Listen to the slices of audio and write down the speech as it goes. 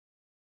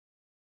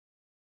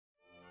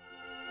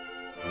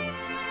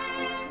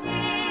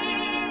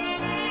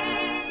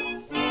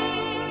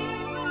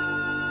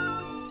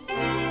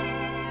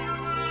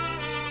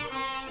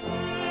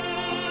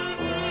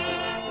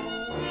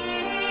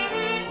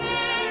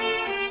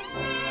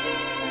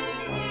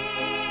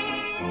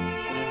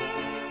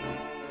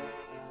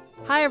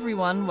Hi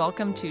everyone,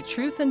 welcome to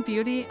Truth and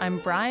Beauty. I'm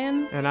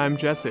Brian. And I'm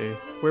Jesse.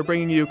 We're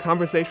bringing you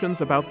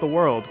conversations about the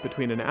world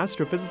between an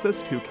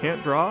astrophysicist who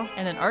can't draw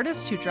And an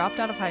artist who dropped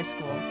out of high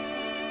school.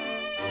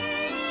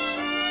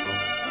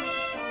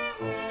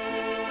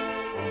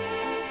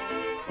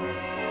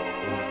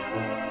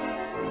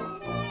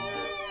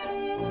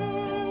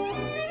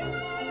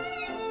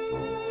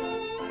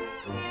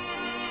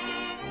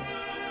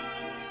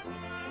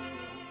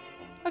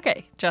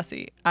 Okay,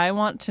 Jesse, I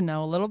want to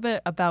know a little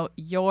bit about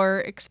your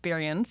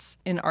experience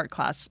in art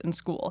class in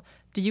school.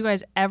 Do you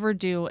guys ever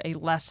do a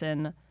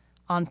lesson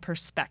on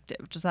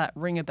perspective? Does that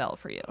ring a bell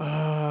for you?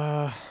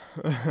 I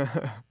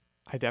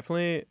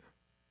definitely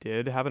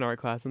did have an art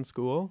class in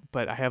school,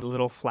 but I have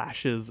little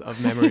flashes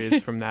of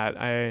memories from that.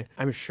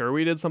 I'm sure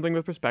we did something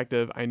with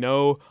perspective. I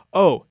know,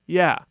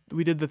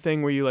 we did the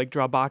thing where you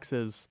draw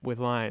boxes with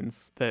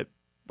lines that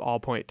all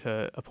point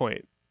to a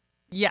point.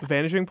 Yeah.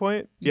 Vanishing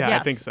point? Yeah,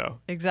 Yes, I think so.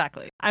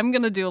 Exactly. I'm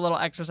going to do a little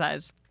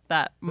exercise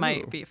that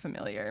might Ooh. be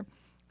familiar.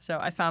 So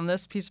I found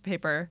this piece of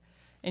paper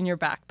in your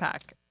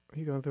backpack. Are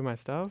you going through my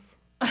stuff?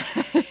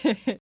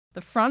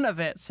 The front of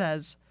it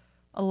says,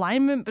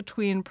 alignment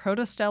between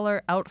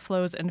protostellar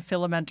outflows and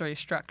filamentary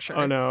structure.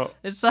 Oh, no.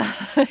 It's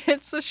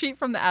a sheet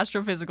from the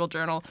Astrophysical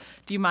Journal.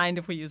 Do you mind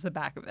if we use the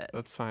back of it?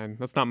 That's fine.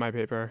 That's not my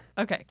paper.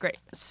 Okay, great.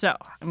 So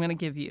I'm going to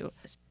give you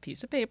this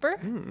piece of paper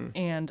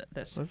and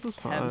this is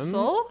fun.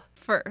 pencil.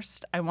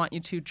 First, I want you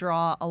to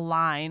draw a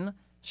line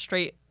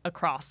straight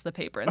across the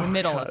paper in the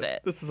middle of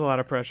it. This is a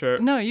lot of pressure.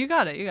 No, you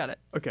got it. You got it.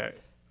 Okay.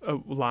 A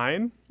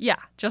line? Yeah,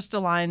 just a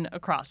line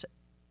across it.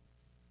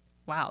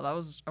 Wow, that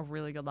was a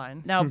really good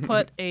line. Now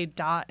put a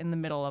dot in the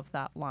middle of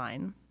that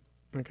line.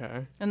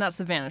 Okay. And that's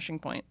the vanishing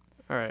point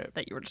All right.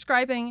 that you were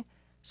describing.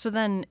 So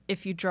then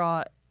if you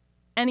draw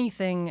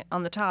anything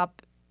on the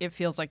top, it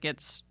feels like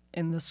it's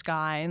in the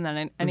sky, and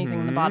then anything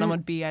on the bottom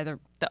would be either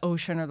the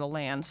ocean or the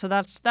land. So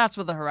that's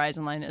what the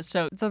horizon line is.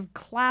 So the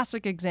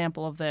classic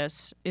example of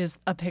this is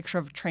a picture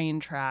of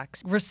train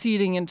tracks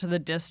receding into the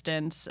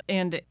distance,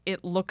 and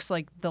it looks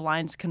like the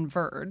lines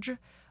converge.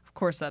 Of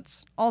course,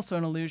 that's also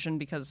an illusion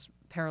because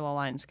parallel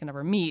lines can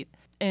never meet,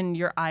 and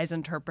your eyes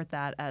interpret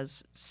that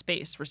as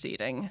space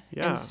receding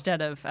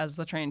instead of as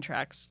the train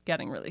tracks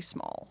getting really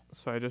small.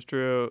 So I just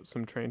drew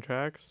some train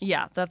tracks.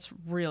 Yeah, that's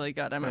really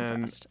good. I'm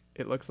impressed.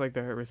 It looks like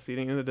they're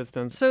receding in the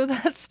distance. So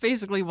that's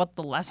basically what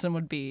the lesson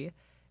would be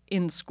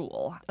in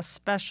school,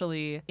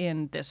 especially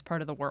in this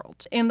part of the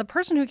world. And the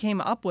person who came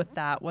up with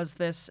that was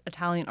this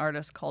Italian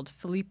artist called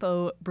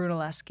Filippo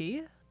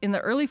Brunelleschi. In the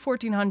early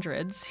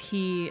 1400s,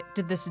 he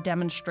did this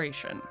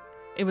demonstration.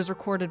 It was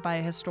recorded by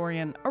a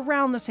historian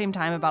around the same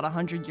time, about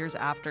 100 years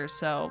after,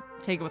 so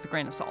take it with a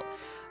grain of salt.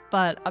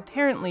 But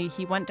apparently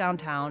he went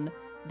downtown.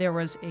 There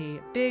was a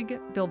big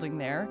building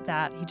there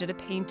that he did a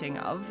painting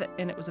of,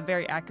 and it was a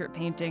very accurate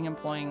painting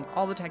employing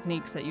all the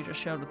techniques that you just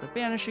showed with the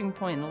vanishing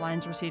point and the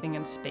lines receding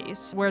in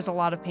space, whereas a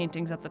lot of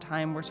paintings at the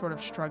time were sort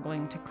of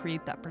struggling to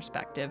create that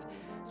perspective.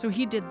 So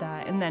he did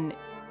that, and then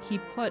he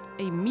put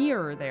a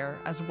mirror there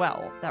as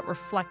well that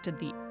reflected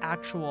the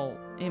actual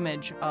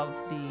image of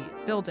the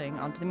building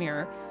onto the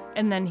mirror,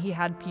 and then he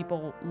had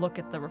people look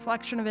at the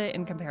reflection of it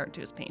and compare it to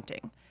his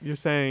painting. You're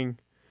saying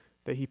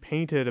that he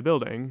painted a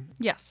building?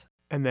 Yes.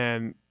 And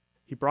then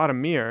he brought a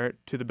mirror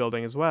to the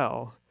building as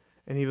well.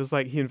 And he was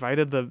he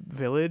invited the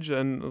village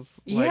and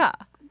was like,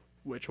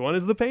 which one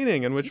is the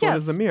painting and which one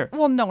is the mirror?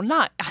 Well, no,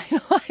 not.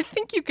 I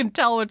think you can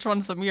tell which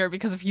one's the mirror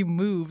because if you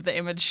move, the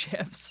image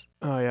shifts.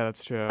 Oh, yeah,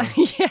 that's true.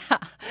 Yeah.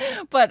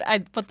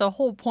 But the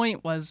whole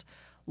point was,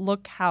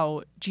 look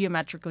how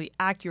geometrically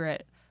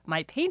accurate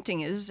my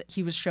painting is.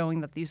 He was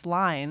showing that these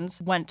lines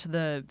went to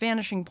the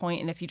vanishing point,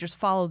 and if you just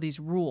follow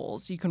these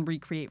rules, you can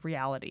recreate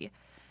reality.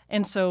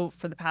 And so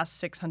for the past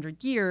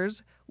 600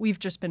 years, we've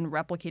just been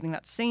replicating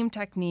that same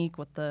technique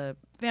with the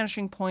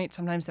vanishing point.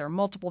 Sometimes there are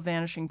multiple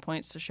vanishing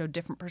points to show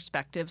different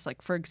perspectives.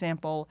 Like, for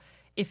example,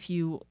 if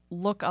you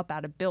look up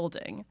at a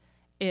building,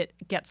 it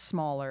gets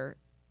smaller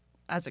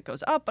as it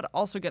goes up, but it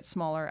also gets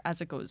smaller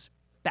as it goes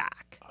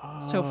back.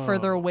 Oh. So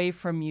further away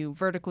from you,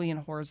 vertically and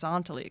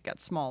horizontally, it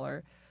gets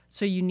smaller.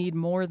 So you need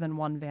more than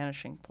one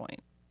vanishing point.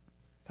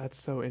 That's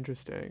so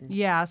interesting.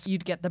 Yeah, so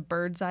you'd get the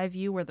bird's eye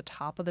view where the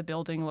top of the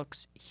building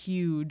looks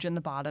huge and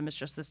the bottom is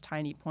just this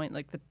tiny point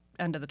like the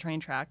end of the train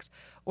tracks.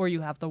 Or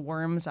you have the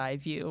worm's eye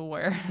view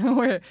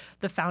where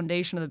the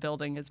foundation of the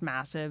building is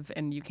massive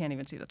and you can't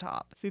even see the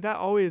top. See, that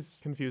always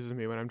confuses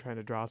me when I'm trying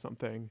to draw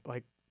something.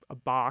 Like a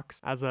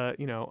box, as a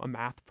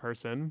math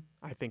person,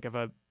 I think of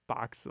a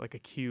box like a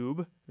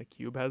cube. The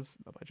cube has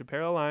a bunch of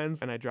parallel lines,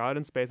 and I draw it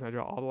in space, and I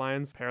draw all the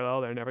lines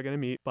parallel. They're never going to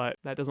meet, but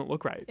that doesn't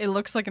look right. It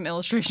looks like an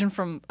illustration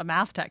from a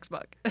math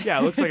textbook. Yeah,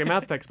 it looks like a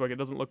math textbook. It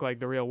doesn't look like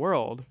the real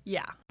world.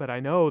 Yeah. But I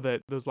know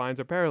that those lines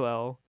are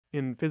parallel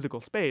in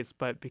physical space,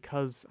 but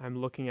because I'm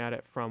looking at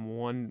it from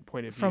one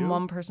point of view, from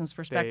one person's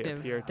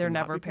perspective, they're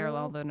never parallel.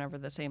 parallel. They're never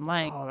the same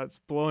length. Oh, that's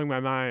blowing my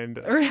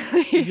mind.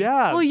 Really?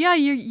 Yeah. Well, yeah,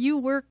 you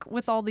work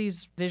with all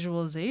these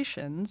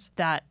visualizations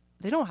that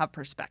they don't have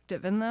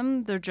perspective in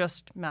them. They're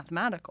just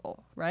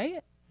mathematical,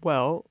 right?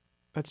 Well,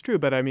 that's true,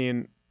 but I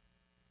mean,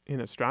 in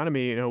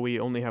astronomy, we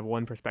only have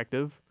one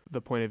perspective,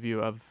 the point of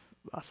view of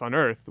us on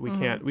Earth.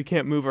 We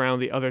can't move around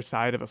the other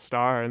side of a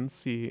star and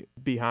see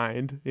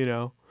behind.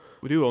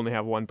 We do only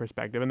have one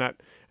perspective, and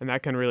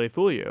that can really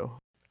fool you.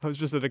 I was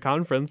just at a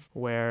conference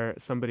where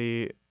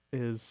somebody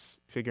is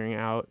figuring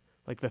out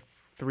like the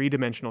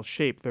three-dimensional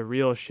shape, the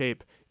real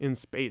shape in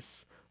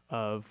space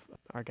of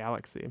our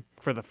galaxy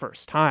for the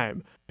first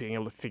time, being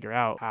able to figure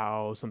out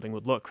how something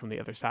would look from the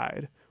other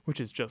side, which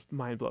is just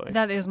mind-blowing.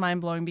 That is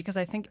mind-blowing because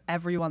I think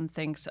everyone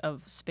thinks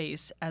of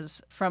space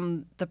as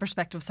from the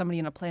perspective of somebody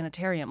in a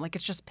planetarium. Like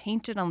it's just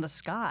painted on the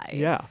sky.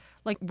 Yeah.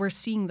 Like we're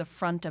seeing the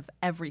front of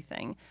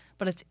everything.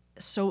 But it's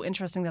so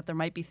interesting that there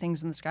might be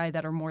things in the sky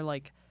that are more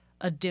like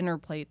a dinner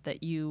plate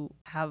that you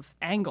have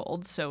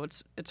angled, so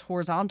it's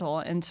horizontal,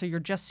 and so you're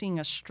just seeing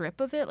a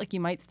strip of it. Like you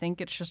might think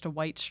it's just a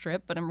white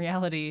strip, but in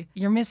reality,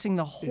 you're missing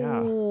the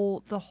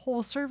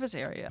whole surface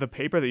area. The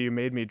paper that you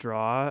made me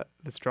draw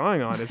this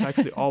drawing on is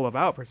actually all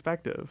about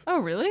perspective. Oh,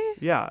 really?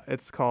 Yeah,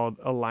 it's called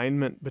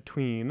Alignment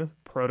Between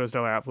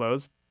Protostellar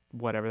Outflows,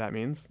 whatever that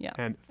means,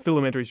 and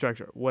filamentary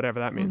structure, whatever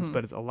that means,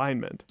 but it's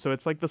alignment. So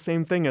it's like the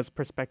same thing as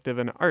perspective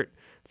in art.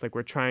 It's like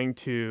we're trying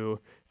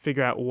to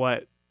figure out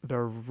what the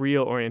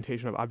real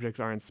orientation of objects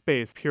are in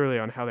space purely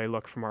on how they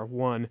look from our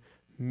one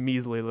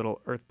measly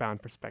little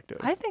earthbound perspective.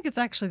 I think it's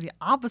actually the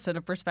opposite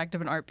of perspective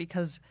in art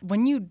because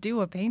when you do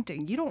a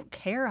painting, you don't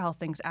care how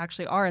things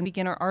actually are. And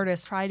beginner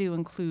artists try to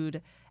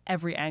include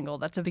every angle.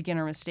 That's a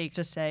beginner mistake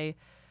to say,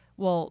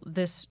 well,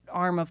 this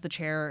arm of the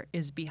chair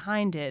is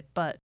behind it,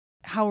 but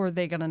how are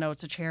they going to know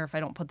it's a chair if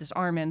I don't put this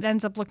arm in? It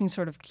ends up looking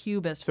sort of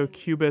cubist. So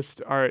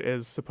cubist art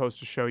is supposed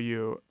to show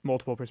you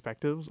multiple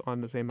perspectives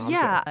on the same object?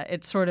 Yeah,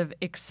 it sort of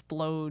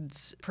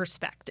explodes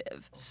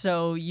perspective.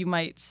 So you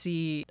might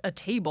see a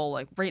table,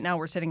 like right now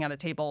we're sitting at a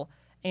table,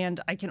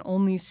 and I can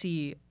only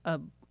see a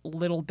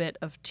little bit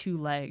of two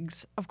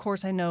legs. Of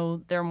course, I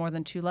know there are more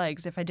than two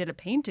legs. If I did a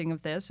painting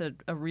of this,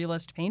 a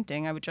realist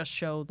painting, I would just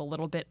show the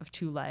little bit of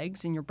two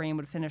legs, and your brain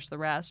would finish the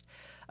rest.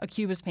 A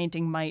cubist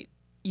painting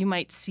you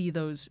might see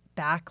those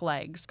back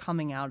legs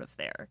coming out of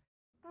there.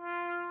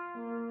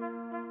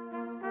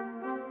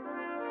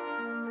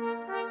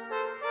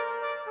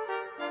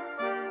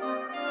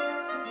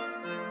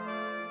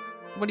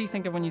 What do you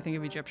think of when you think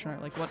of Egyptian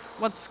art? Like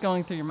what's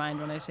going through your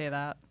mind when I say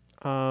that?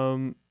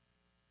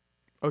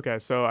 Okay,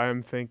 so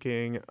I'm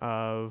thinking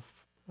of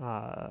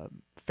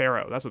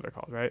pharaoh. That's what they're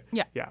called, right?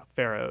 Yeah. Yeah,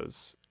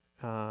 pharaohs.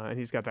 And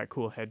he's got that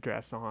cool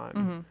headdress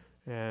on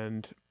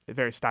and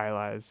very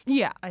stylized.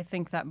 Yeah, I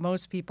think that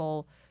most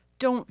people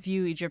don't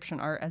view Egyptian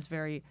art as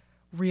very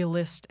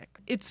realistic.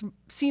 It's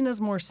seen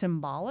as more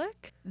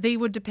symbolic. They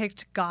would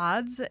depict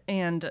gods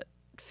and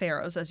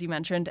pharaohs, as you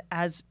mentioned,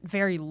 as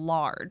very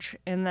large,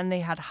 and then they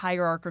had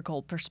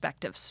hierarchical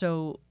perspectives.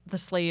 So the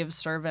slaves,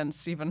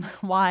 servants, even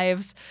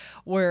wives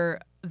were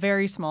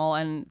very small,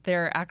 and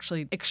they're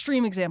actually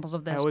extreme examples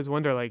of this. I always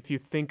wonder, like, if you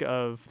think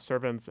of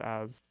servants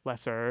as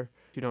lesser,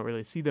 you don't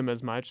really see them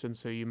as much, and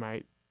so you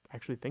might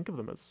actually think of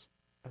them as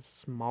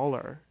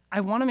smaller. I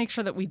want to make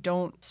sure that we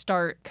don't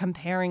start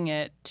comparing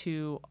it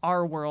to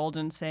our world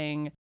and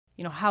saying,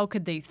 how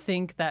could they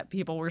think that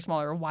people were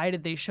smaller? Or why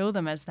did they show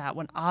them as that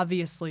when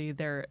obviously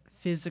they're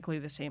physically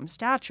the same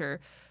stature?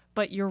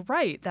 But you're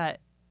right that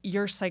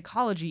your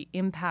psychology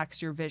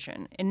impacts your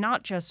vision, and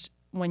not just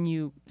when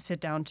you sit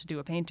down to do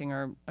a painting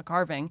or a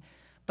carving,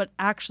 but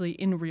actually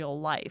in real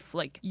life.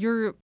 Like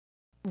you're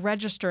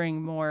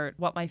registering more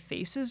what my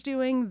face is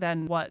doing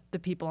than what the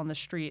people on the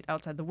street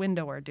outside the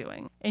window are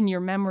doing. And your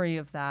memory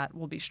of that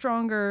will be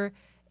stronger,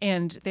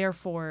 and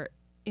therefore,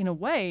 in a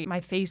way,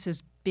 my face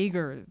is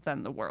bigger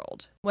than the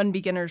world. When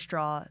beginners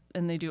draw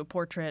and they do a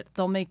portrait,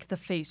 they'll make the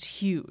face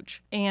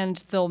huge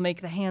and they'll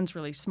make the hands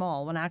really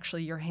small when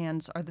actually your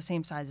hands are the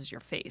same size as your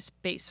face,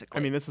 basically.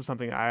 I mean, this is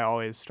something I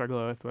always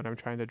struggle with when I'm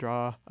trying to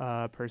draw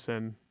a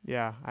person.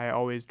 Yeah, I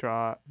always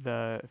draw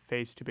the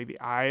face too big.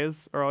 The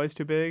eyes are always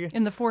too big.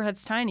 And the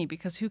forehead's tiny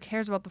because who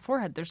cares about the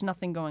forehead? There's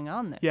nothing going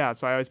on there. Yeah,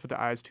 so I always put the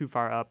eyes too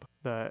far up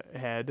the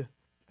head.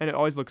 And it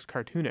always looks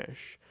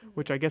cartoonish,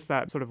 which I guess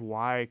that's sort of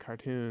why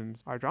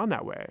cartoons are drawn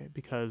that way,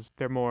 because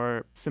they're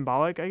more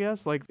symbolic, I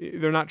guess. Like,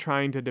 they're not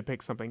trying to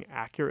depict something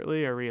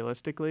accurately or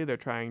realistically. They're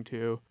trying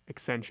to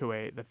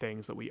accentuate the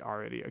things that we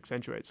already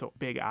accentuate. So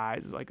big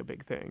eyes is like a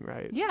big thing,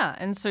 right? Yeah,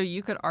 and so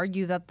you could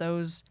argue that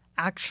those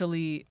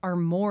actually are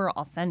more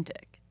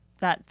authentic.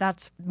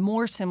 That's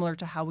more similar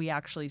to how we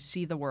actually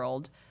see the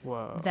world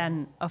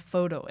than a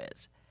photo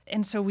is.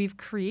 And so we've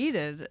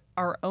created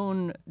our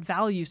own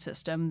value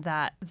system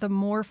that the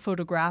more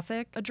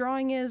photographic a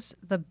drawing is,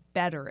 the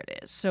better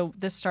it is. So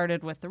this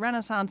started with the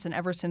Renaissance, and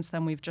ever since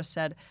then we've just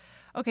said,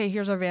 okay,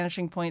 here's our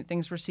vanishing point,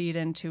 things recede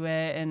into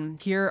it,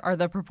 and here are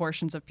the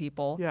proportions of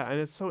people. Yeah, and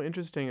it's so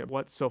interesting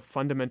what's so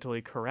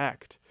fundamentally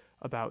correct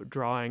about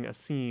drawing a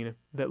scene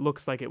that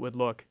looks like it would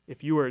look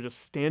if you were just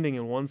standing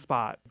in one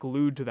spot,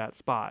 glued to that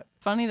spot.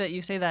 Funny that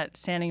you say that,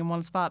 standing in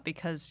one spot,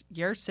 because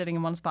you're sitting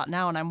in one spot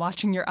now and I'm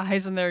watching your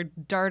eyes and they're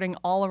darting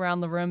all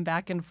around the room,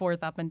 back and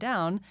forth, up and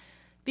down,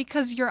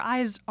 because your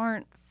eyes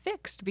aren't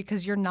fixed,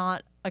 because you're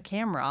not a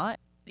camera.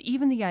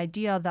 even the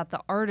idea that the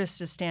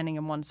artist is standing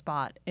in one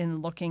spot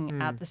and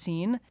looking at the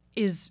scene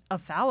is a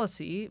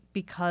fallacy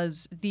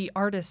because the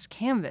artist's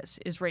canvas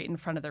is right in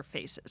front of their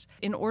faces.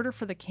 In order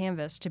for the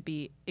canvas to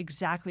be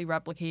exactly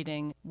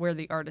replicating where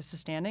the artist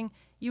is standing,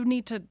 you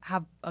need to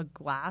have a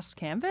glass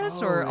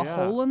canvas or a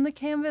hole in the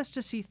canvas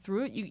to see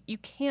through it. You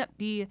can't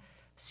be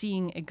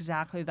seeing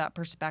exactly that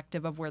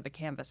perspective of where the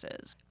canvas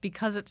is.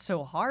 Because it's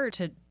so hard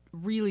to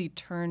really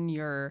turn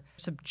your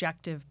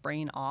subjective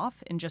brain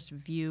off and just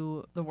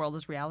view the world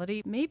as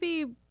reality,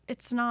 maybe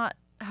it's not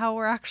how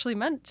we're actually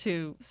meant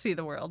to see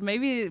the world.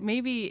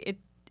 Maybe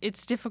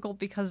it's difficult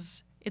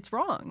because it's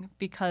wrong,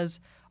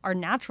 because our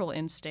natural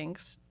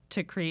instincts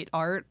to create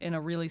art in a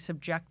really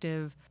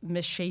subjective,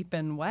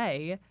 misshapen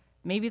way,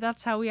 maybe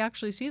that's how we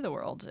actually see the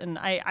world. And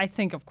I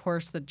think, of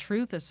course, the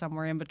truth is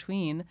somewhere in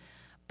between.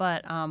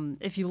 But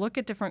if you look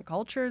at different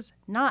cultures,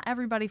 not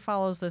everybody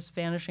follows this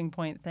vanishing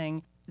point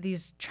thing.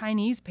 These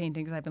Chinese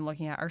paintings I've been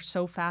looking at are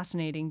so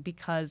fascinating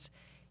because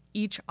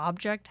each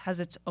object has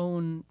its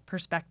own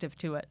perspective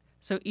to it.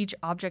 So each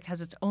object has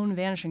its own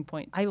vanishing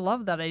point. I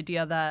love that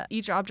idea that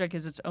each object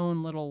is its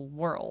own little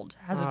world,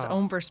 has its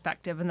own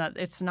perspective, and that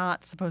it's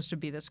not supposed to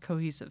be this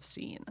cohesive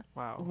scene.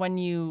 Wow. When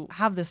you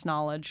have this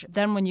knowledge,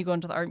 then when you go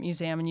into the art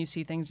museum and you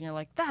see things and you're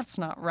like, that's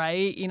not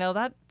right,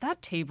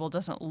 that table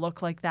doesn't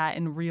look like that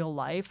in real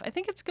life. I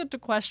think it's good to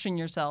question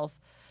yourself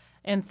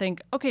and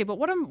think, okay, but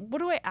what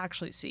do I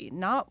actually see?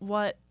 Not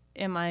what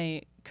am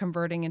I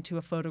converting into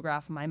a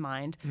photograph in my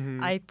mind.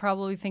 I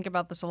probably think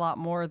about this a lot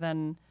more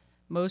than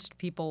most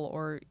people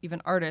or even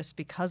artists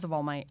because of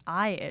all my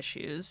eye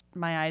issues.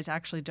 My eyes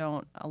actually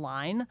don't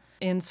align.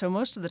 And so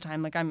most of the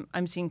time, like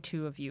I'm seeing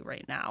two of you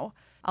right now.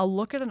 I'll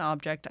look at an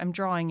object, I'm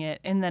drawing it,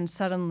 and then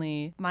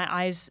suddenly my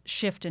eyes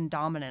shift in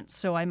dominance.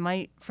 So I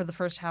might, for the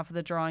first half of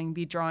the drawing,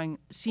 be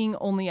seeing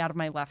only out of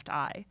my left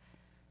eye.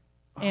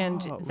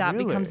 And that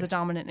becomes the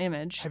dominant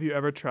image. Have you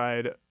ever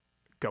tried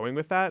going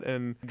with that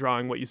and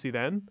drawing what you see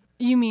then?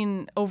 You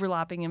mean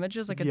overlapping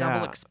images, like a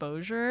double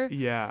exposure?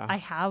 Yeah. I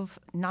have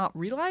not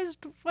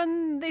realized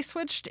when they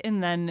switched,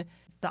 and then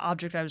the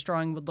object I was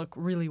drawing would look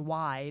really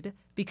wide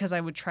because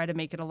I would try to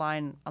make it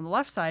align on the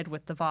left side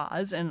with the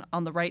vase and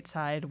on the right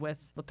side with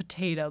the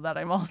potato that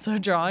I'm also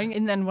drawing.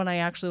 And then when I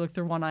actually look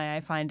through one eye,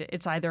 I find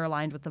it's either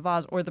aligned with the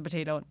vase or the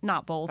potato,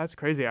 not both. That's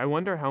crazy. I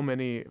wonder how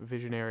many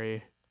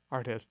visionary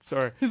artists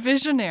or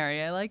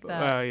visionary, I like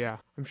that. Yeah,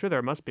 I'm sure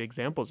there must be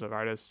examples of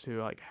artists who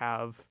like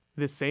have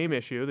this same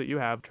issue that you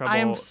have trouble. I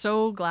am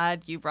so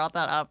glad you brought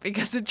that up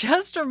because it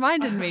just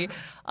reminded me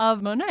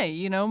of Monet.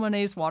 You know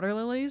Monet's water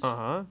lilies?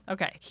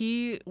 Okay,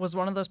 he was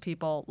one of those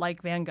people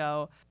like Van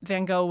Gogh.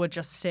 Van Gogh would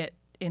just sit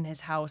in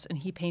his house and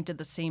he painted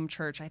the same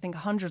church, I think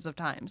hundreds of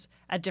times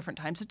at different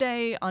times a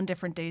day, on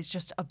different days,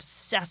 just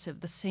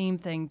obsessive, the same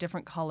thing,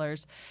 different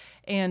colors.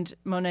 And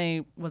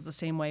Monet was the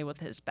same way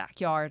with his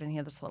backyard, and he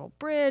had this little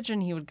bridge,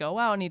 and he would go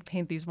out and he'd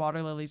paint these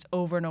water lilies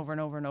over and over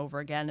and over and over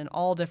again in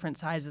all different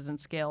sizes and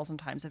scales and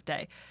times of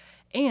day.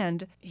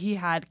 And he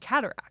had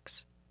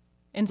cataracts.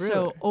 And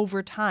so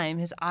over time,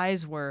 his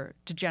eyes were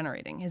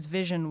degenerating. His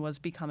vision was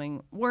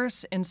becoming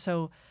worse. And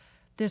so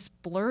this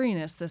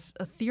blurriness, this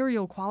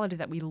ethereal quality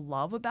that we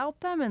love about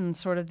them and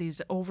sort of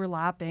these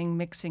overlapping,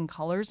 mixing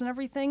colors and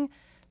everything,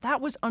 that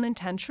was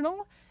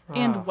unintentional.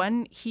 And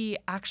when he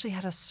actually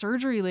had a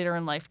surgery later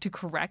in life to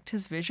correct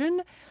his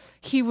vision,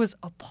 he was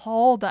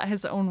appalled at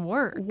his own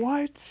work.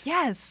 What?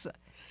 Yes.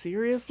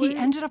 Seriously? He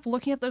ended up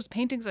looking at those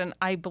paintings and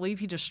I believe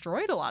he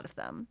destroyed a lot of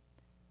them.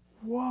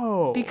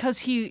 Whoa. Because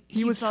he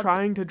was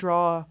trying to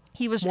draw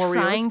He was more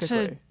trying to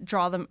realistically.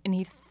 draw them, and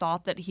he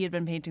thought that he had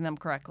been painting them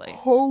correctly.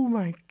 Oh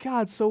my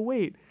God. So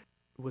wait,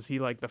 was he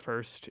like the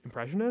first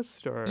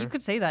impressionist or? You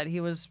could say that. He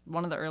was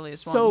one of the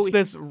earliest So ones.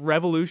 this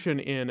revolution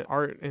in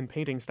art and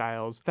painting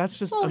styles, that's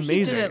just amazing.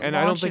 He didn't and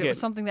I don't think it was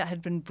something that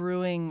had been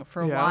brewing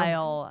for a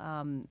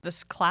while.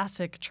 This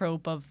classic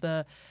trope of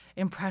the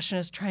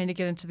impressionists trying to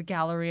get into the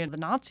gallery, and the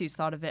Nazis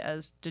thought of it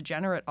as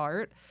degenerate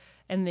art,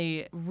 and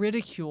they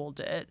ridiculed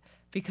it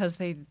because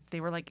they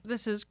were like,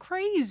 this is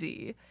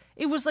crazy.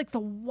 It was like the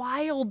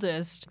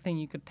wildest thing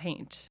you could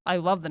paint. I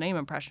love the name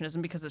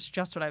Impressionism because it's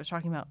just what I was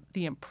talking about,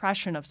 the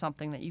impression of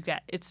something that you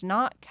get. It's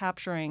not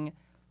capturing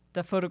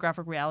the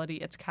photographic reality,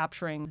 it's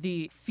capturing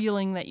the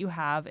feeling that you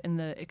have in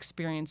the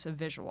experience of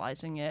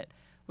visualizing it,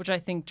 which I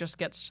think just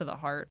gets to the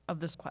heart of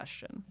this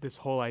question. This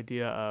whole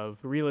idea of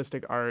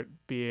realistic art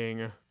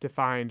being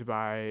defined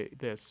by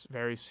this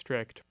very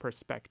strict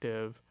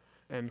perspective,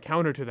 and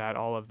counter to that,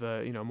 all of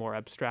the, more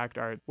abstract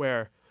art,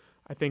 where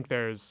I think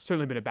there's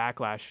certainly been a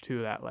backlash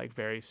to that, like,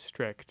 very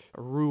strict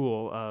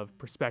rule of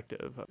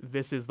perspective.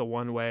 This is the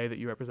one way that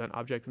you represent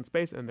objects in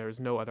space, and there's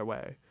no other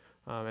way.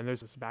 And there's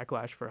this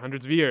backlash for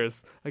hundreds of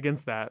years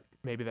against that.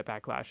 Maybe that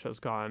backlash has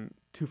gone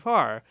too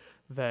far,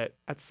 that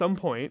at some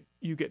point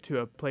you get to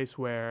a place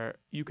where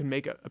you can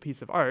make a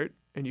piece of art,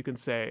 and you can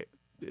say,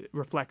 it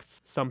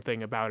reflects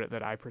something about it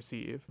that I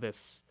perceive.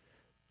 This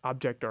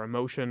object or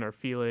emotion or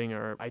feeling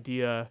or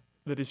idea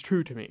that is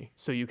true to me.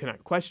 So you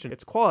cannot question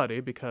its quality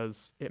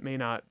because it may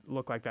not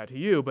look like that to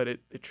you, but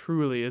it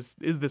truly is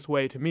this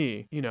way to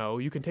me.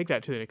 You can take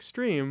that to an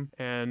extreme,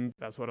 and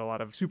that's what a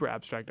lot of super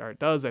abstract art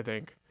does, I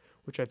think,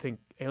 which I think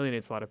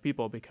alienates a lot of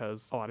people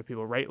because a lot of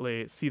people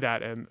rightly see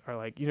that and are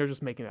like, you're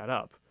just making that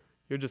up.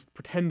 You're just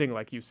pretending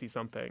like you see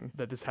something,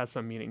 that this has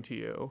some meaning to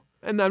you.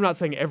 And I'm not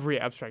saying every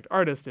abstract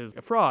artist is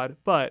a fraud,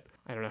 but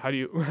I don't know. How do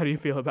you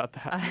feel about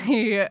that?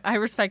 I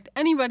respect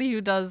anybody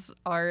who does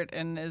art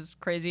and is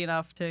crazy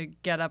enough to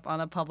get up on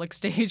a public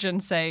stage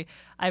and say,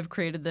 I've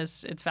created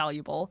this, it's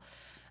valuable.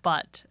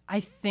 But I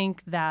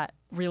think that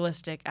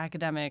realistic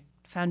academic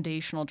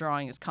foundational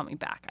drawing is coming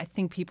back. I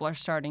think people are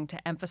starting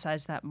to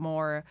emphasize that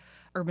more.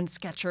 Urban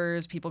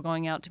sketchers, people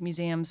going out to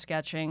museums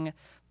sketching.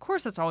 Of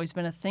course, that's always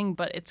been a thing,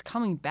 but it's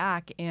coming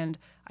back. And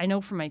I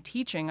know from my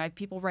teaching, I have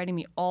people writing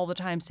me all the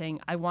time saying,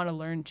 I want to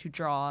learn to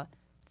draw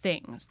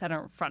things that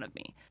are in front of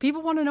me.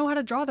 People want to know how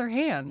to draw their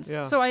hands.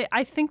 Yeah. So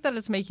I think that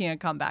it's making a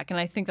comeback, and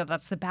I think that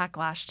that's the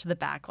backlash to the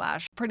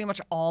backlash. Pretty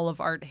much all of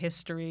art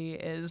history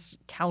is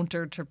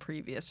counter to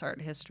previous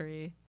art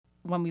history.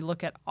 When we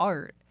look at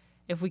art,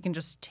 if we can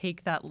just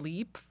take that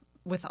leap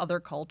with other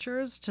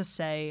cultures to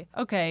say,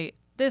 okay,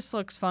 this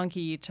looks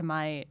funky to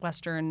my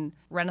Western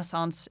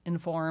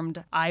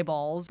Renaissance-informed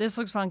eyeballs. This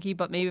looks funky,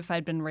 but maybe if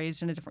I'd been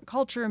raised in a different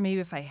culture, maybe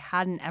if I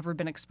hadn't ever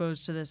been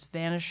exposed to this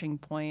vanishing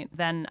point,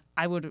 then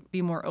I would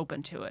be more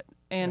open to it.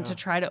 And to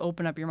try to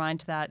open up your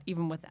mind to that,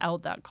 even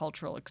without that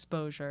cultural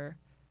exposure.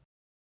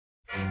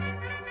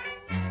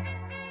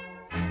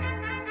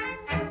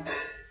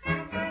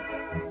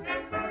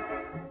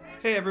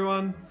 Hey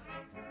everyone!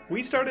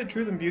 We started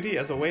Truth and Beauty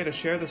as a way to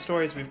share the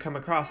stories we've come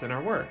across in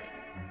our work.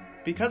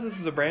 Because this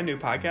is a brand new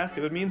podcast,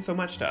 it would mean so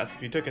much to us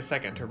if you took a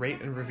second to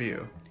rate and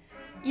review.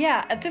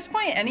 Yeah, at this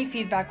point, any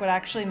feedback would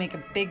actually make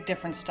a big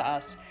difference to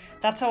us.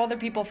 That's how other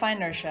people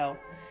find our show.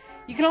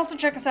 You can also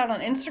check us out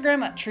on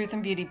Instagram at Truth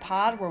and Beauty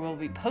Pod, where we'll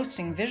be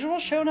posting visual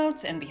show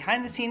notes and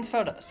behind-the-scenes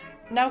photos.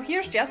 Now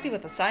here's Jesse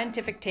with a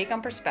scientific take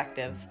on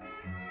perspective.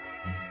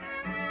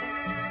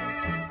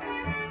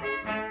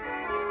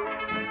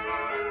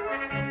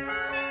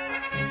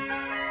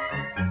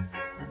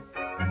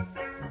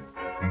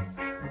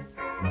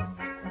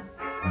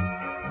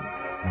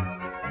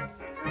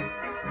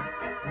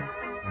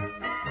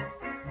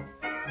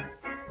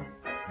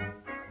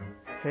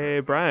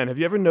 Hey, Brian, have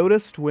you ever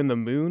noticed when the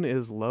moon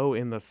is low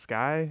in the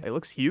sky, it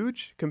looks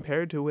huge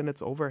compared to when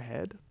it's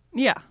overhead?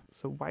 Yeah.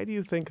 So why do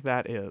you think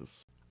that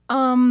is?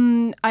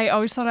 I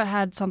always thought it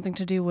had something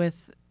to do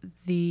with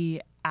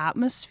the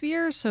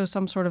atmosphere, so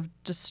some sort of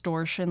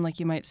distortion, like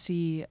you might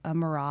see a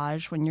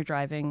mirage when you're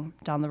driving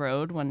down the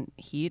road when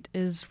heat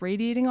is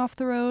radiating off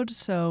the road,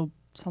 so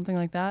something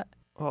like that.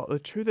 Well, the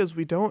truth is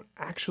we don't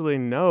actually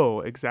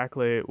know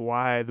exactly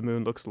why the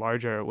moon looks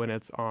larger when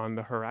it's on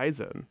the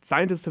horizon.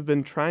 Scientists have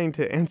been trying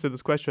to answer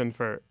this question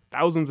for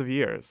thousands of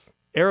years.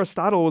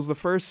 Aristotle was the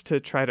first to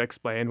try to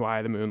explain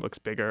why the moon looks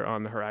bigger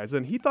on the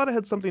horizon. He thought it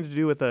had something to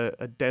do with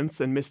a dense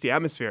and misty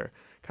atmosphere,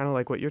 kind of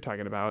like what you're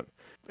talking about.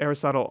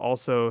 Aristotle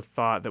also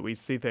thought that we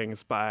see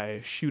things by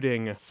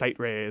shooting sight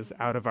rays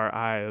out of our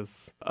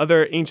eyes.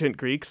 Other ancient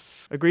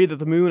Greeks agreed that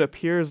the moon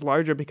appears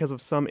larger because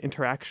of some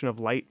interaction of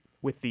light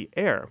with the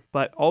air.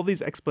 But all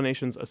these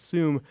explanations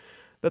assume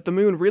that the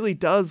moon really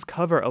does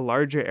cover a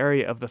larger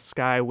area of the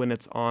sky when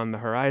it's on the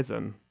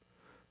horizon.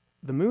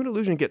 The moon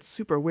illusion gets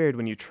super weird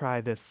when you try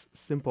this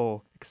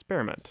simple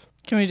experiment.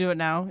 Can we do it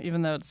now,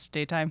 even though it's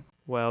daytime?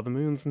 Well, the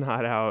moon's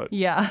not out.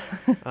 Yeah.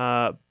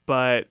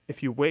 But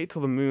if you wait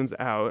till the moon's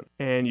out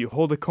and you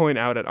hold a coin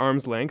out at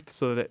arm's length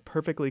so that it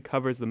perfectly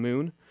covers the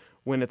moon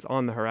when it's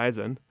on the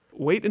horizon,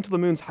 wait until the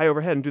moon's high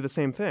overhead and do the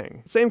same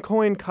thing. The same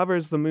coin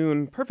covers the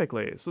moon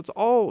perfectly, so it's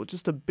all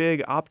just a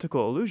big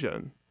optical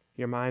illusion.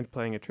 Your mind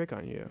playing a trick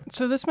on you.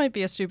 So this might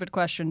be a stupid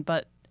question,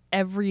 but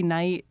every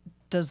night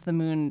does the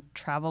moon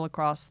travel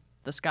across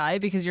the sky?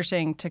 Because you're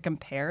saying to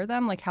compare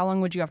them? Like, how long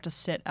would you have to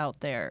sit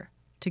out there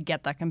to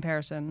get that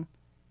comparison?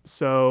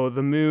 So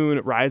the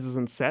moon rises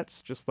and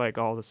sets just like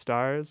all the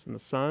stars and the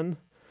sun.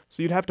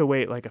 So you'd have to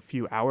wait like a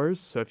few hours.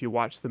 So if you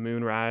watch the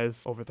moon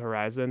rise over the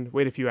horizon,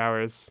 wait a few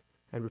hours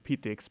and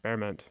repeat the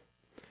experiment.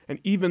 And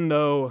even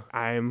though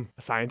I'm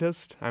a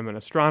scientist, I'm an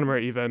astronomer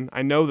even,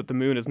 I know that the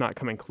moon is not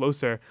coming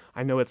closer.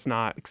 I know it's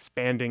not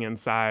expanding in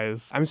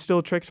size. I'm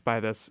still tricked by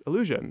this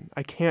illusion.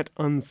 I can't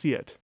unsee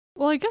it.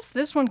 Well, I guess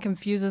this one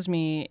confuses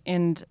me,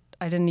 and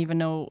I didn't even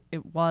know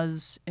it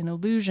was an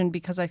illusion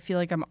because I feel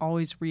like I'm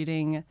always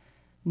reading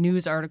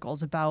news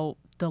articles about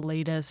the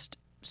latest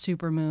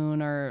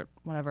supermoon or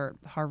whatever,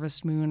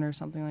 harvest moon or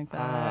something like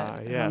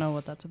that. Yes. I don't know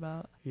what that's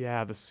about.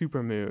 Yeah, the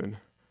supermoon.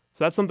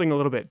 So that's something a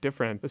little bit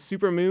different. The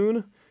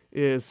supermoon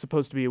is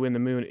supposed to be when the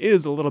moon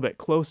is a little bit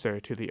closer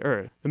to the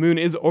Earth. The moon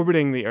is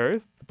orbiting the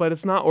Earth, but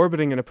it's not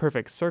orbiting in a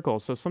perfect circle,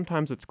 so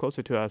sometimes it's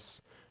closer to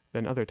us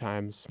than other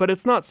times. But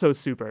it's not so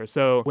super,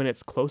 so when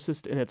it's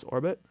closest in its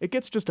orbit, it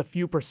gets just a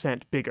few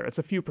percent bigger. It's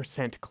a few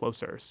percent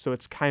closer, so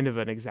it's kind of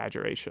an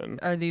exaggeration.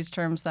 Are these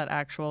terms that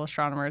actual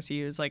astronomers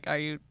use? Like, are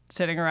you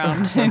sitting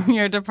around in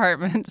your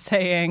department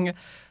saying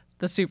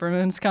the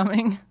supermoon's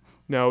coming?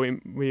 No,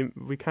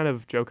 we kind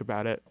of joke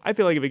about it. I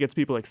feel like if it gets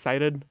people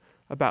excited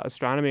about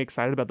astronomy,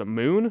 excited about the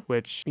moon,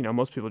 which,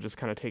 most people just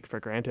kind of take for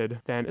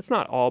granted, then it's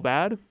not all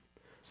bad.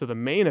 So the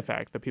main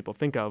effect that people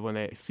think of when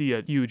they see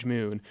a huge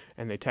moon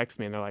and they text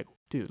me and they're like,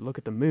 dude, look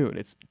at the moon.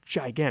 It's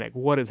gigantic.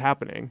 What is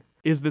happening?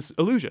 Is this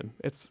illusion?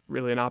 It's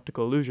really an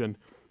optical illusion,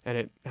 and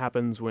it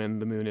happens when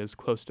the moon is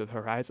close to the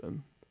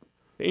horizon.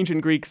 The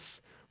ancient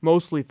Greeks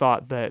mostly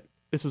thought that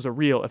this was a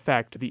real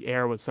effect. The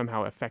air was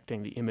somehow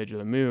affecting the image of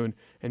the moon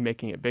and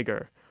making it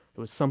bigger. It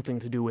was something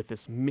to do with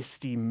this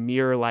misty,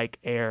 mirror-like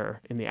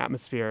air in the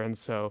atmosphere, and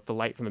so if the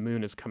light from the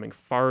moon is coming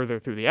farther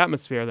through the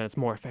atmosphere, then it's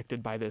more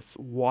affected by this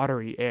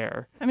watery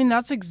air. I mean,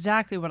 that's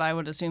exactly what I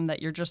would assume,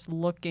 that you're just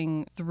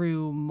looking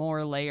through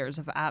more layers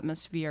of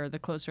atmosphere the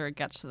closer it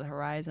gets to the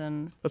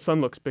horizon. The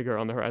sun looks bigger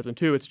on the horizon,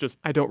 too. It's just,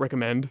 I don't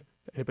recommend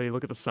anybody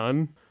look at the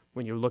sun.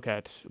 When you look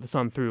at the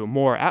sun through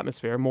more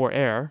atmosphere, more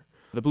air,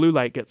 the blue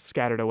light gets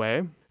scattered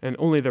away, and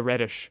only the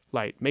reddish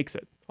light makes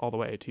it all the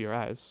way to your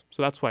eyes.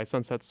 So that's why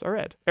sunsets are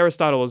red.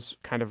 Aristotle was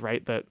kind of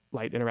right that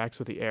light interacts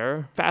with the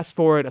air. Fast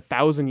forward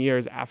 1,000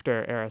 years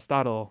after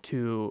Aristotle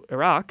to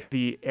Iraq,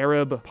 the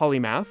Arab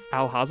polymath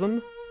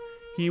Alhazen,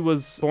 he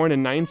was born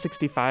in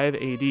 965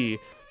 AD,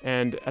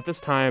 and at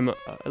this time,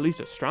 at least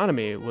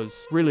astronomy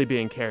was really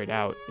being carried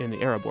out in the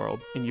Arab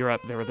world. In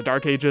Europe, there were the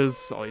Dark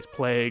Ages, all these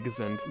plagues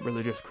and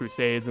religious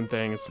crusades and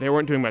things. They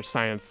weren't doing much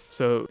science,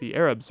 so the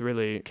Arabs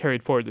really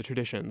carried forward the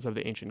traditions of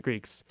the ancient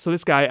Greeks. So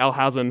this guy,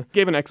 Alhazen,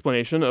 gave an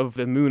explanation of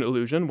the moon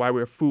illusion, why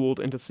we're fooled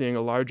into seeing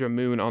a larger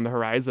moon on the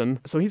horizon.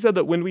 So he said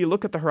that when we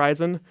look at the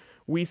horizon,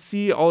 we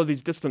see all of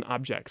these distant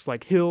objects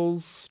like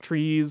hills,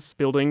 trees,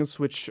 buildings,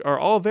 which are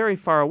all very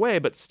far away,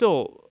 but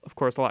still, of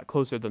course, a lot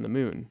closer than the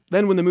moon.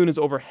 Then when the moon is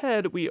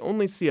overhead, we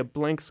only see a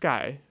blank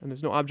sky, and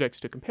there's no objects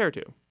to compare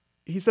to.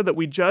 He said that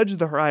we judge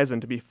the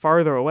horizon to be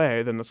farther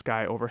away than the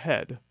sky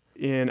overhead.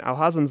 In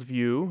Alhazen's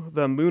view,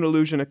 the moon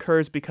illusion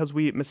occurs because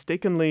we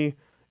mistakenly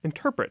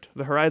interpret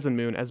the horizon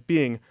moon as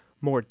being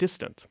more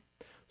distant.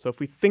 So if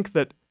we think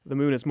that the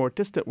moon is more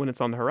distant when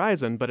it's on the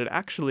horizon, but it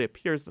actually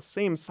appears the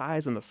same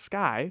size in the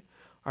sky,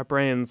 our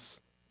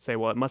brains say,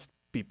 well, it must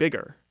be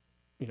bigger.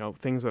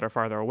 Things that are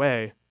farther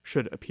away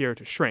should appear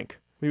to shrink.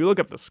 When we look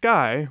up the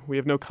sky, we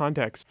have no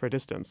context for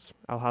distance.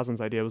 Alhazen's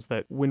idea was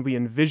that when we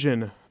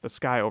envision the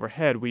sky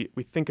overhead, we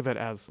think of it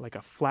as like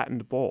a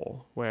flattened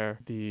bowl, where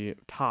the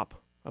top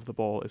of the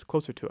bowl is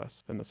closer to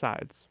us than the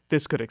sides.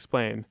 This could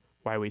explain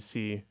why we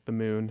see the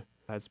moon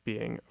as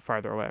being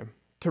farther away.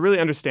 To really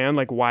understand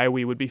why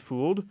we would be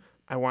fooled,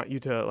 I want you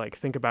to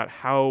think about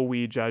how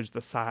we judge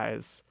the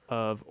size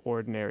of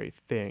ordinary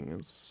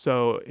things.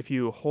 So if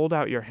you hold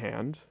out your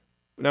hand,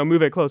 now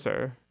move it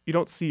closer, you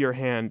don't see your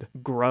hand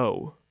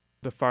grow.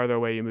 The farther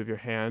away you move your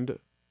hand,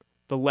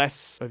 the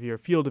less of your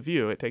field of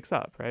view it takes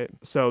up, right?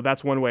 So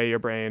that's one way your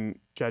brain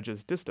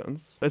judges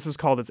distance. This is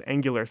called its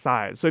angular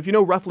size. So if you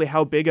know roughly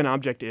how big an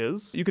object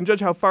is, you can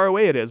judge how far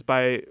away it is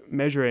by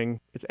measuring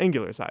its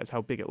angular size,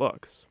 how big it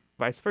looks.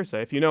 Vice versa,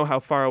 if you know how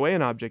far away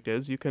an object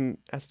is, you can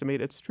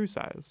estimate its true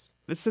size.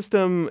 This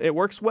system, it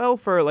works well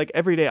for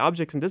everyday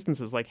objects and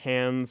distances like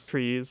hands,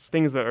 trees,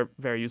 things that are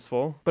very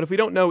useful. But if we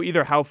don't know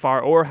either how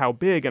far or how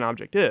big an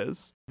object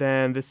is,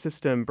 then this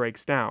system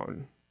breaks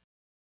down.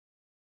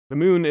 The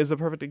moon is a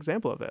perfect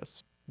example of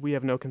this. We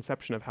have no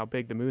conception of how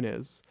big the moon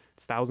is.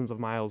 It's thousands of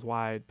miles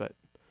wide, but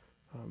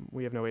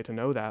we have no way to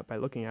know that by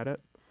looking at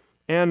it.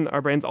 And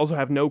our brains also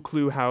have no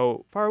clue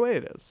how far away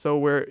it is, so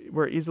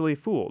we're easily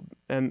fooled.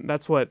 And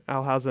that's what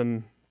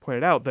Alhazen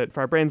pointed out, that if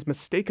our brains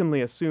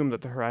mistakenly assume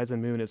that the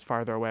horizon moon is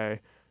farther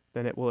away,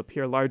 then it will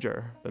appear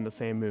larger than the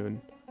same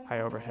moon high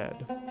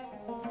overhead.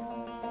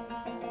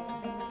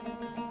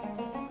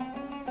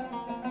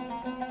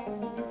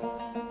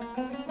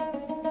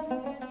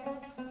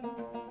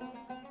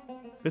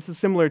 This is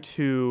similar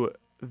to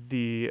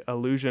the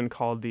illusion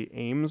called the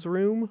Ames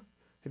room.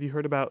 Have you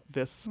heard about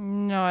this?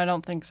 No, I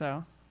don't think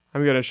so.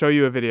 I'm going to show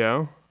you a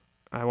video.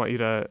 I want you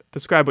to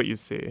describe what you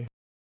see.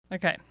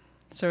 Okay,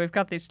 so we've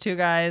got these two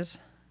guys,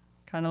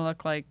 kind of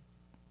look like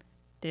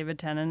David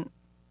Tennant.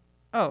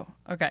 Oh,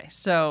 okay,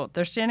 so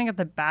they're standing at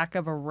the back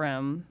of a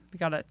room. We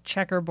got a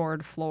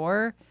checkerboard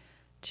floor,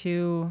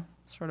 two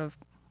sort of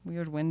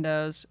weird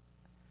windows.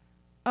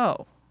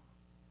 Oh,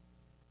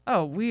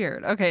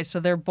 weird. Okay, so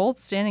they're both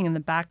standing in the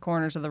back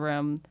corners of the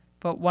room,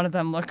 but one of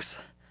them looks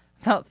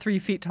about 3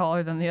 feet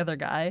taller than the other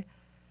guy.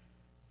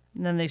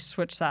 And then they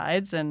switch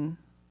sides, and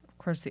of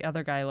course the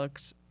other guy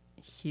looks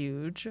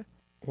huge.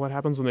 What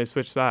happens when they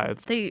switch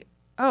sides?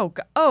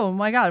 Oh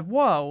my God,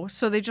 whoa.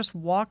 So they just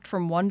walked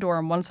from one door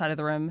on one side of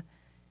the room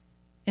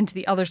into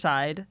the other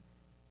side.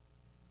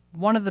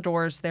 One of the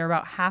doors, they're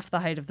about half the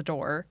height of the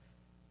door.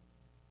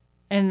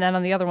 And then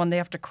on the other one, they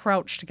have to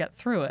crouch to get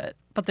through it.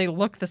 But they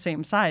look the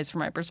same size from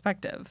my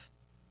perspective.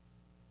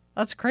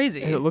 That's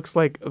crazy. And it looks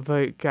like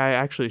the guy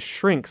actually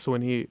shrinks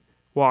when he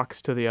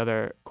walks to the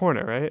other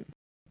corner, right?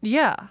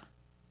 Yeah.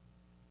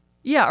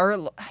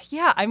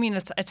 I mean,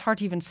 it's hard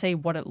to even say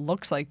what it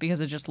looks like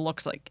because it just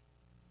looks like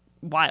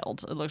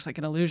wild. It looks like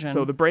an illusion.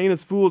 So the brain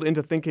is fooled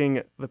into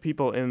thinking the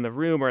people in the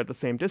room are at the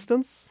same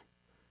distance,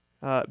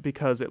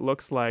 because it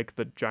looks like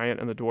the giant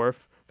and the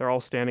dwarf, they're all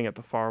standing at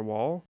the far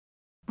wall.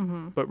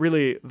 Mm-hmm. But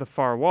really, the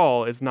far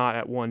wall is not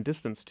at one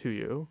distance to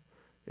you.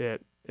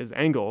 It is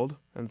angled,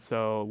 and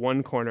so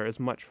one corner is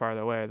much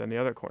farther away than the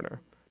other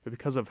corner. But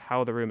because of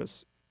how the room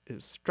is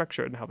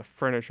structured and how the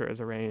furniture is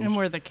arranged, And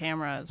where the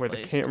camera is where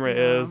placed. the camera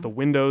is, the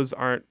windows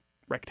aren't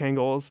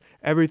rectangles,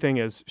 everything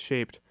is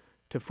shaped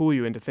to fool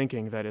you into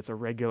thinking that it's a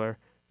regular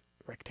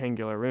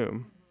rectangular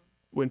room.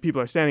 When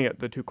people are standing at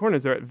the two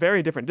corners, they're at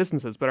very different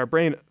distances, but our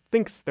brain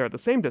thinks they're at the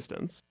same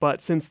distance.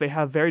 But since they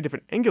have very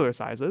different angular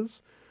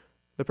sizes,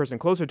 the person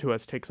closer to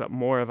us takes up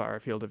more of our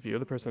field of view.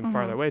 The person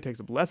farther away takes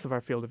up less of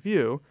our field of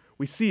view.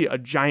 We see a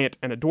giant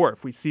and a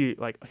dwarf. We see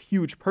like a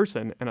huge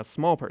person and a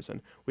small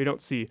person. We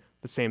don't see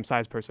the same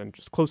size person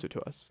just closer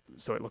to us.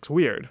 So it looks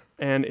weird.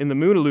 And in the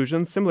moon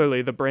illusion,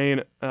 similarly, the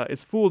brain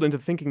is fooled into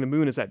thinking the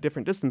moon is at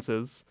different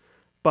distances,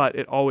 but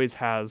it always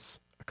has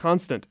a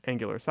constant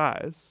angular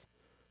size.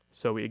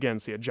 So we again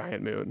see a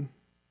giant moon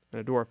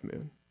and a dwarf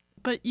moon.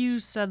 But you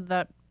said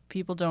that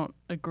people don't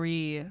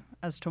agree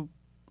as to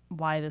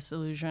why this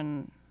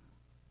illusion.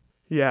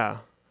 Yeah,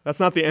 that's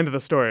not the end of the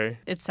story.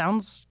 It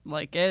sounds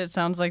like it. It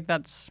sounds like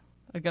that's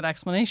a good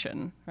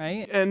explanation,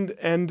 right?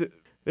 And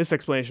this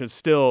explanation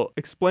still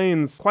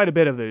explains quite a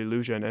bit of the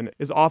illusion and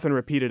is often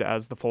repeated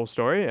as the full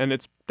story, and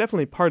it's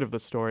definitely part of the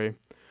story.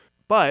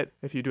 But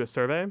if you do a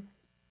survey,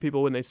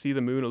 people, when they see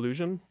the moon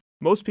illusion,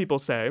 most people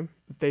say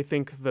they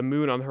think the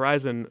moon on the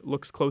horizon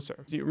looks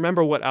closer. So you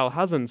remember what Al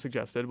Hazen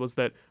suggested was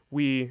that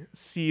we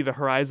see the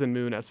horizon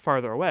moon as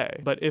farther away.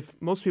 But if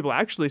most people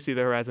actually see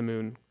the horizon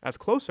moon as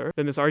closer,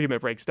 then this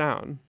argument breaks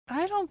down.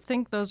 I don't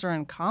think those are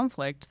in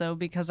conflict, though,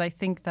 because I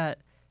think that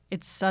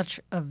it's such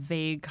a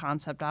vague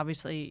concept.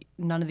 Obviously,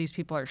 none of these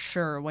people are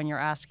sure when you're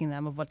asking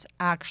them of what's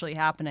actually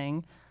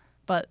happening,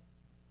 but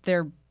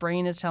their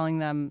brain is telling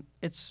them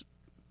it's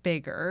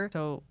bigger,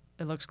 so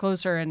it looks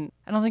closer. And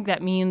I don't think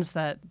that means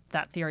that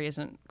that theory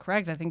isn't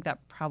correct. I think that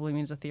probably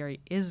means the theory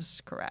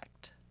is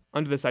correct.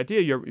 Under this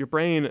idea, your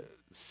brain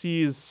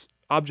sees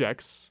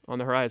objects on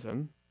the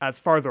horizon as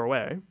farther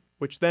away,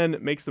 which then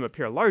makes them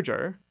appear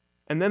larger.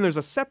 And then there's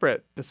a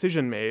separate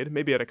decision made,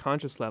 maybe at a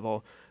conscious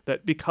level,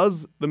 that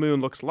because the moon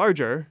looks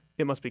larger,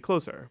 it must be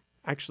closer.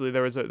 Actually,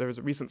 there was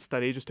a recent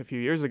study just a few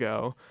years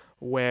ago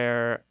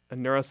where a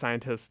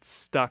neuroscientist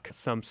stuck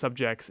some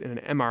subjects in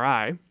an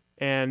MRI,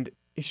 and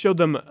he showed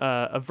them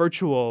a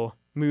virtual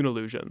moon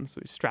illusion. So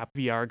he strapped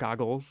VR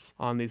goggles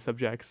on these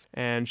subjects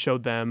and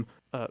showed them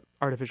an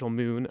artificial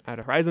moon at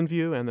a horizon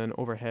view and then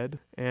overhead,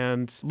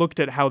 and looked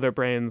at how their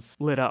brains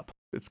lit up.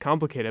 It's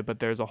complicated, but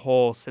there's a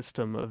whole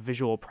system of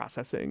visual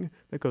processing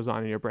that goes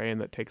on in your brain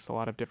that takes a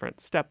lot of different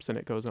steps, and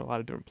it goes in a lot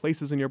of different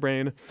places in your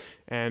brain.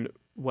 And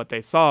what they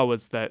saw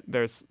was that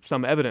there's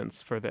some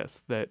evidence for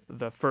this, that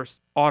the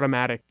first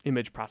automatic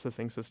image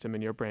processing system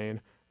in your brain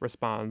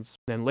responds.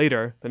 Then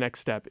later, the next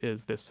step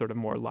is this sort of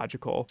more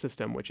logical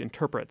system which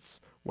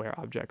interprets where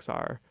objects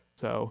are.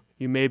 So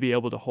you may be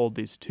able to hold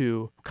these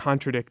two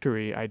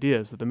contradictory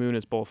ideas that the moon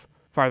is both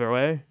farther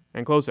away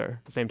and closer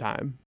at the same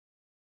time.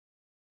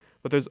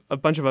 But there's a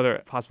bunch of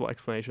other possible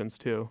explanations,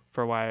 too,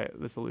 for why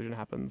this illusion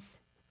happens.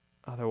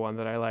 Other one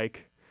that I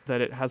like,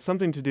 that it has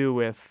something to do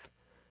with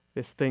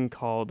this thing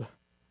called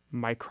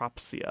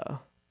micropsia.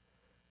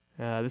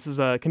 This is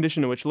a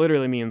condition which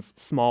literally means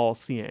small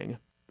seeing.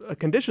 A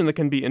condition that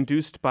can be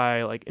induced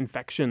by like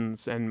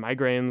infections and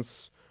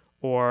migraines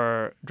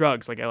or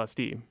drugs like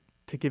LSD.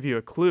 To give you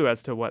a clue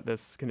as to what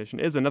this condition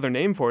is, another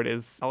name for it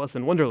is Alice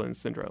in Wonderland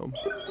syndrome.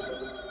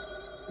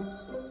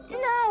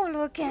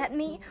 Look at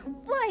me.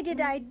 Why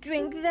did I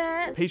drink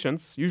that?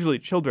 Patients, usually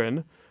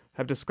children,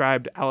 have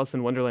described Alice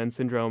in Wonderland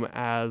syndrome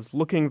as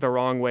looking the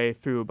wrong way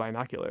through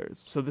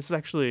binoculars. So this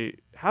actually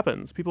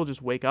happens. People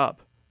just wake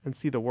up and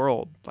see the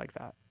world like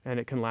that. And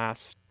it can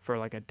last for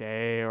like a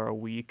day or a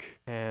week.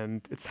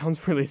 And it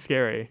sounds really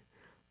scary.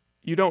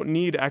 You don't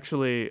need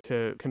actually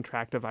to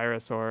contract a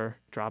virus or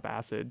drop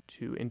acid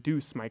to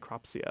induce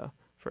micropsia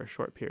for a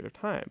short period of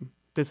time.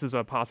 This is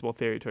a possible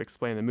theory to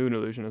explain the moon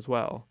illusion as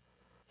well.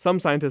 Some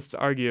scientists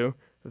argue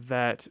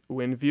that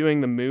when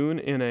viewing the moon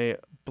in a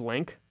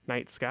blank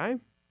night sky,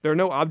 there are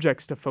no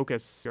objects to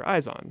focus your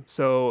eyes on.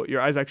 So your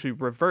eyes actually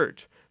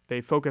revert. They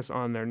focus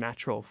on their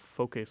natural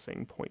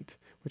focusing point,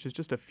 which is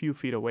just a few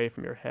feet away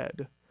from your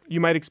head.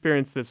 You might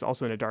experience this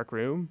also in a dark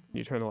room.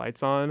 You turn the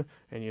lights on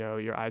and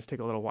your eyes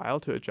take a little while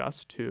to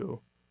adjust to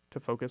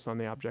focus on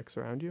the objects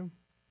around you.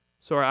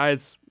 So our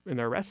eyes, in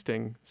their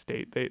resting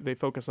state, they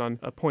focus on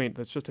a point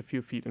that's just a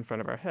few feet in front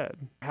of our head.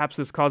 Perhaps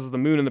this causes the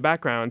moon in the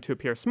background to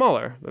appear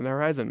smaller than the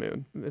horizon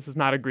moon. This is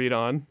not agreed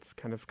on. It's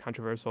kind of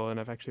controversial, and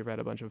I've actually read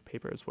a bunch of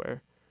papers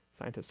where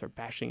scientists are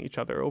bashing each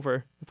other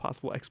over the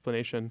possible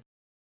explanation.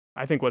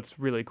 I think what's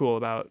really cool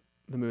about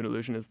the moon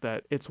illusion is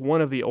that it's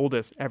one of the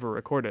oldest ever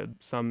recorded.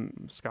 Some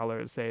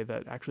scholars say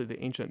that actually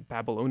the ancient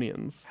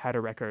Babylonians had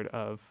a record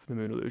of the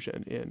moon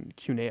illusion in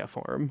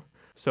cuneiform.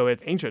 So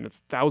it's ancient,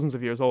 it's thousands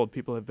of years old.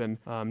 People have been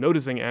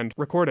noticing and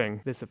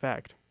recording this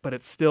effect, but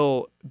it's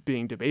still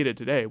being debated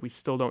today. We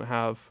still don't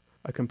have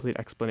a complete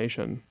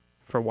explanation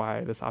for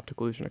why this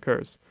optical illusion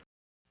occurs.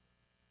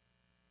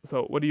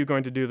 So what are you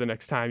going to do the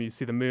next time you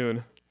see the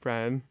moon,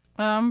 Brian?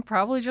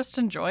 Probably just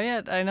enjoy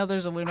it. I know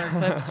there's a lunar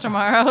eclipse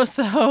tomorrow,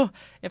 so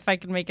if I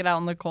can make it out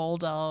in the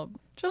cold, I'll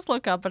just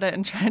look up at it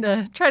and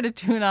try to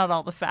tune out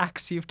all the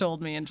facts you've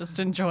told me and just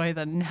enjoy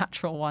the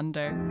natural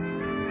wonder.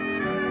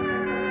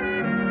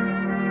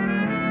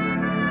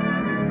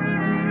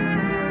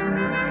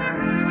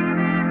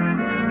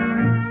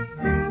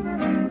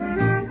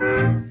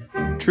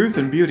 Truth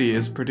and Beauty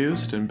is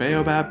produced in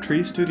Baobab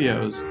Tree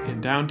Studios in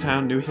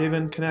downtown New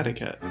Haven,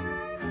 Connecticut,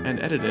 and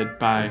edited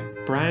by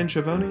Brian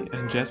Schiavone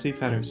and Jesse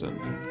Feddersen.